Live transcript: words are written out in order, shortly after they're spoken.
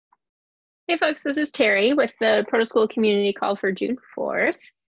Hey folks, this is Terry with the ProtoSchool community call for June 4th.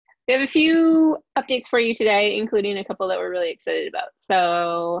 We have a few updates for you today, including a couple that we're really excited about.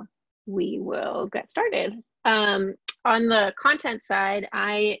 So we will get started. On the content side,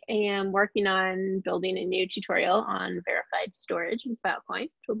 I am working on building a new tutorial on verified storage in FileCoin,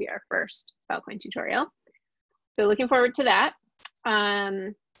 which will be our first FileCoin tutorial. So looking forward to that.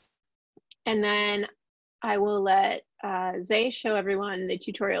 And then I will let Zay show everyone the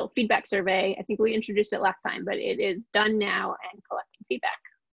tutorial feedback survey. I think we introduced it last time, but it is done now and collecting feedback.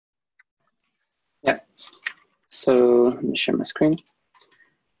 Yeah, so let me share my screen.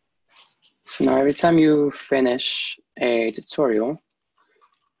 So now every time you finish a tutorial,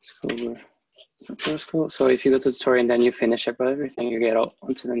 so if you go to tutorial and then you finish up everything, you get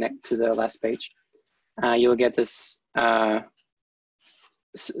onto the last page. You'll get this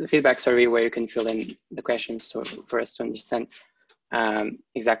feedback survey where you can fill in the questions for us to understand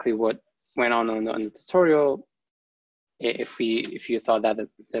exactly what went on the tutorial. If you thought that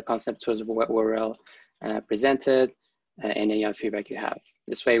the concepts were well presented, and any other feedback you have.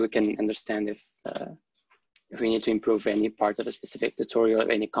 This way we can understand if we need to improve any part of a specific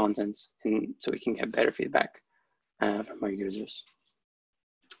tutorial, any content, and so we can get better feedback from our users.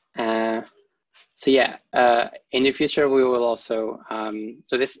 So yeah, in the future we will also,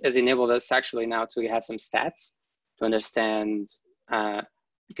 so this has enabled us actually now to have some stats to understand,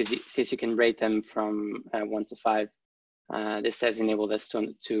 because since you can rate them from 1 to 5, this has enabled us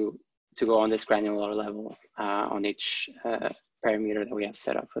to go on this granular level on each parameter that we have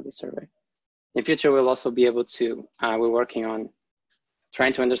set up for the survey. In the future, we'll also be able to, we're working on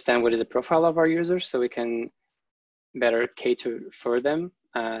trying to understand what is the profile of our users so we can better cater for them,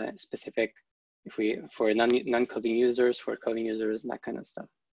 specific, for non-coding users, for coding users, and that kind of stuff.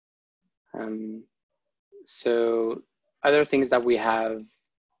 So other things that we have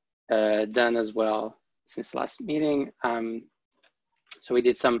done as well since the last meeting. So we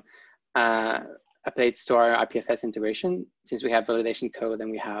did some updates to our IPFS integration. Since we have validation code and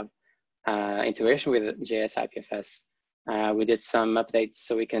we have integration with JS IPFS, we did some updates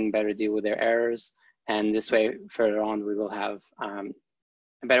so we can better deal with their errors. And this way, further on, we will have a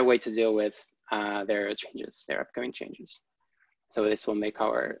better way to deal with their changes, their upcoming changes. So this will make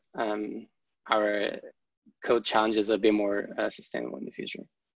our code challenges a bit more sustainable in the future.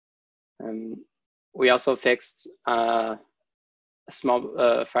 We also fixed a small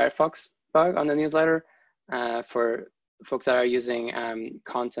Firefox bug on the newsletter for folks that are using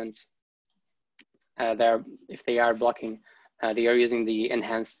content if they are blocking, they are using the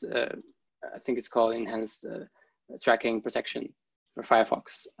enhanced, I think it's called enhanced tracking protection for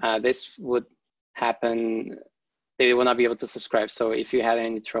Firefox. This would happen, they will not be able to subscribe. So if you had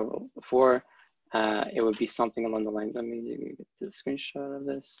any trouble before, it would be something along the lines. Let me get the screenshot of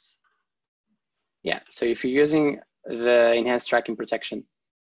this. Yeah, so if you're using the enhanced tracking protection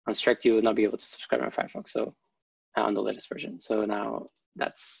on Strict, you would not be able to subscribe on Firefox, so on the latest version. So now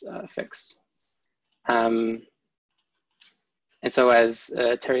that's fixed. And so as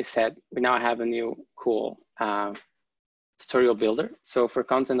Terry said, we now have a new cool tutorial builder. So for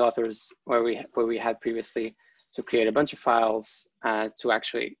content authors, where we had previously to create a bunch of files to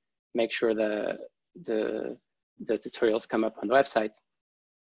actually make sure the tutorials come up on the website,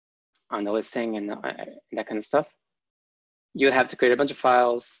 on the listing and that kind of stuff. You would have to create a bunch of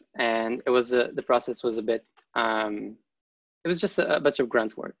files, and it was the process was a bit, it was just a bunch of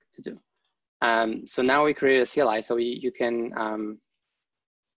grunt work to do. So now we created a CLI, so you can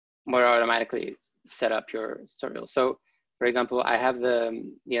more automatically set up your tutorial. So for example, I have the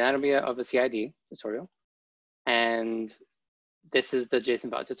anatomy of a CID tutorial, and this is the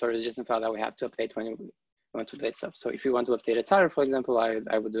JSON file tutorial, the JSON file that we have to update when we want to update stuff. So if you want to update a title, for example,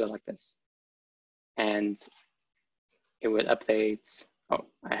 I would do it like this. And it would update, oh,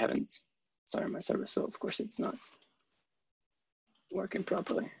 I haven't started my server, so of course it's not working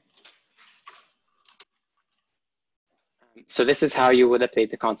properly. So this is how you would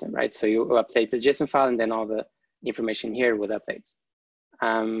update the content, right? So you update the JSON file and then all the information here would update.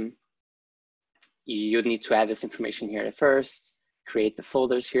 You'd need to add this information here at first, create the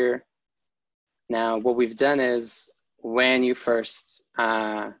folders here. Now, what we've done is when you first,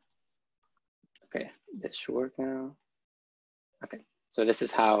 okay, this should work now. Okay, so this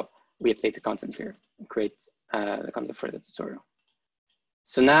is how we update the content here and create the content for the tutorial.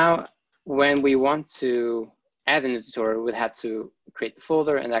 So now when we want to add in the tutorial, we'd have to create the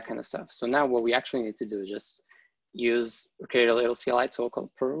folder and that kind of stuff. So now what we actually need to do is just create a little CLI tool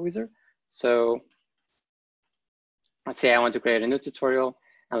called ProtoWizard. So let's say I want to create a new tutorial,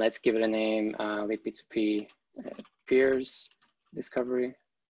 and let's give it a name, P2P peers discovery.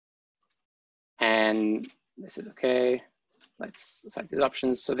 And this is okay. Let's select these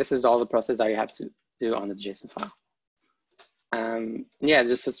options. So this is all the process that you have to do on the JSON file. Yeah,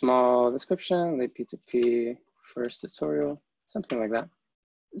 just a small description, the P2P first tutorial, something like that,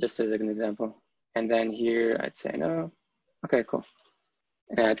 just as an example. And then here I'd say no. Okay, cool.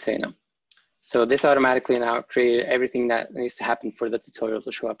 And I'd say no. So this automatically now created everything that needs to happen for the tutorial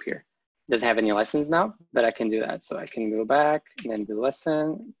to show up here. It doesn't have any lessons now, but I can do that. So I can go back and then do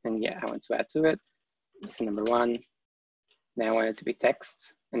lesson. And yeah, I want to add to it. Lesson number 1. Then I want it to be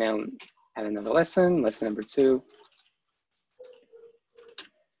text. And then add another lesson, lesson number 2.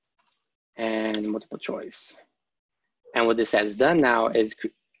 And multiple choice. And what this has done now is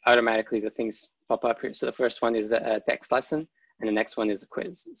automatically the things pop up here. So the first one is a text lesson, and the next one is a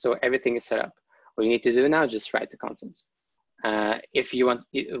quiz. So everything is set up. What you need to do now is just write the content. If you want,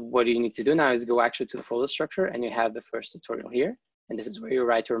 what you need to do now is go actually to the folder structure, and you have the first tutorial here. And this is where you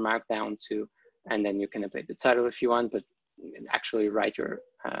write your markdown to, and then you can update the title if you want, but actually write your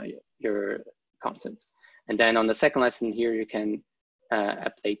content. And then on the second lesson here, you can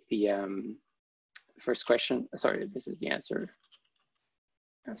update the first question. Sorry, this is the answer.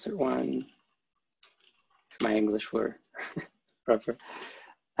 Answer 1. If my English were proper.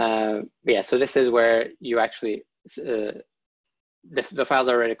 Yeah, so this is where you actually, the files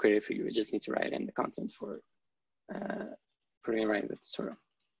are already created for you. You just need to write in the content for putting right in the tutorial.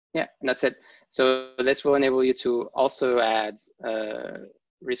 Yeah, and that's it. So this will enable you to also add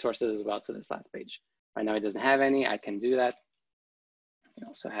resources as well to this last page. Right now it doesn't have any. I can do that. You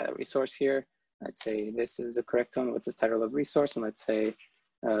also have a resource here. Let's say this is the correct one. What's the title of resource? And let's say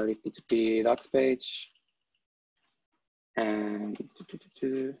P2P docs page. And docs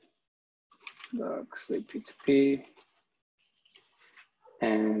P2P.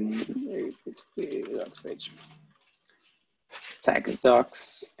 And P2P docs page. Tag is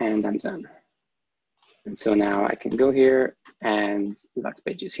docs, and I'm done. And so now I can go here, and the docs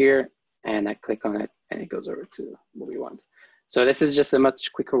page is here, and I click on it, and it goes over to what we want. So this is just a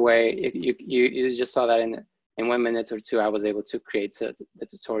much quicker way. You just saw that in 1 minute or 2, I was able to create the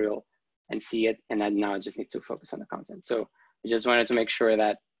tutorial and see it, and now I just need to focus on the content. So I just wanted to make sure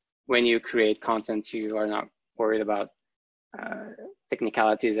that when you create content, you are not worried about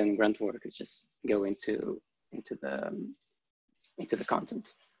technicalities and grunt work. You just go into the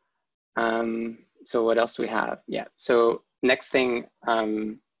content. So what else do we have? Yeah. So next thing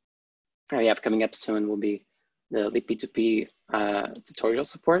we have coming up soon will be the P2P tutorial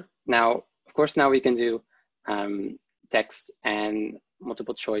support. Now, of course, now we can do text and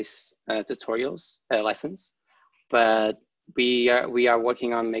multiple choice tutorials, lessons, but we are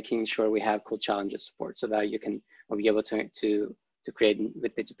working on making sure we have code challenges support so that we'll be able to create the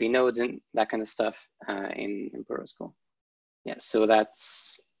P2P nodes and that kind of stuff in ProtoSchool. Yeah, so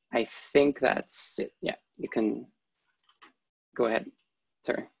I think that's it. Yeah, you can go ahead,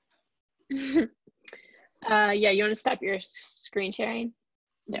 Terry. Yeah, you want to stop your screen sharing?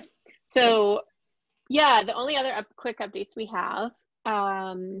 Yeah. So yeah, the only other quick updates we have,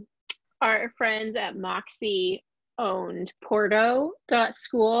 our friends at Moxie owned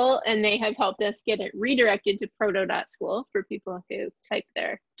Porto.school, and they have helped us get it redirected to Proto.school for people who type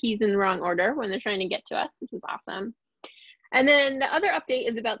their keys in the wrong order when they're trying to get to us, which is awesome. And then the other update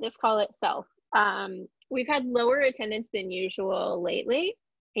is about this call itself. We've had lower attendance than usual lately,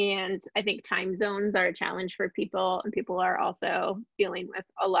 and I think time zones are a challenge for people, and people are also dealing with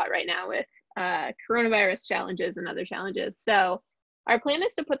a lot right now with coronavirus challenges and other challenges. So our plan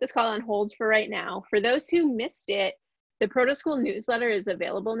is to put this call on hold for right now. For those who missed it, the ProtoSchool newsletter is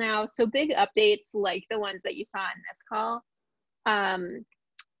available now. So big updates like the ones that you saw in this call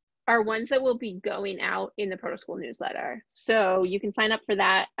are ones that will be going out in the ProtoSchool newsletter. So you can sign up for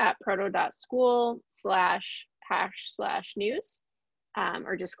that at proto.school/hash/news,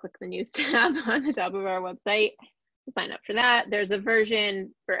 or just click the news tab on the top of our website to sign up for that. There's a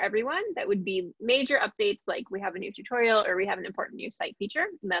version for everyone that would be major updates, like we have a new tutorial or we have an important new site feature,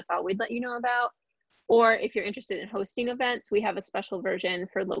 and that's all we'd let you know about. Or if you're interested in hosting events, we have a special version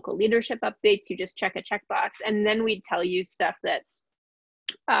for local leadership updates. You just check a checkbox, and then we'd tell you stuff that's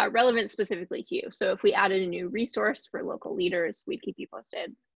relevant specifically to you. So if we added a new resource for local leaders, we'd keep you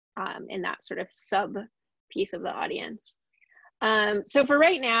posted in that sort of sub piece of the audience. So for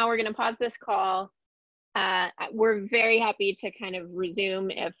right now, we're going to pause this call. We're very happy to kind of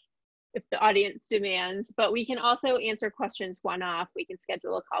resume if the audience demands, but we can also answer questions one-off. We can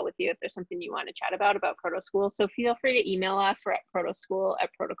schedule a call with you if there's something you want to chat about ProtoSchool. So feel free to email us. We're at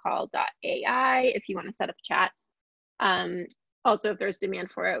protocol@protocol.ai if you want to set up a chat. Also, if there's demand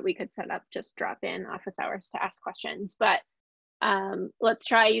for it, we could set up just drop in office hours to ask questions. But let's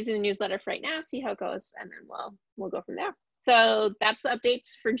try using the newsletter for right now, see how it goes, and then we'll go from there. So that's the updates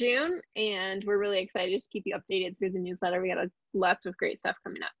for June, and we're really excited to keep you updated through the newsletter. We got lots of great stuff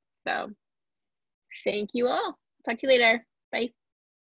coming up. So thank you all. Talk to you later. Bye.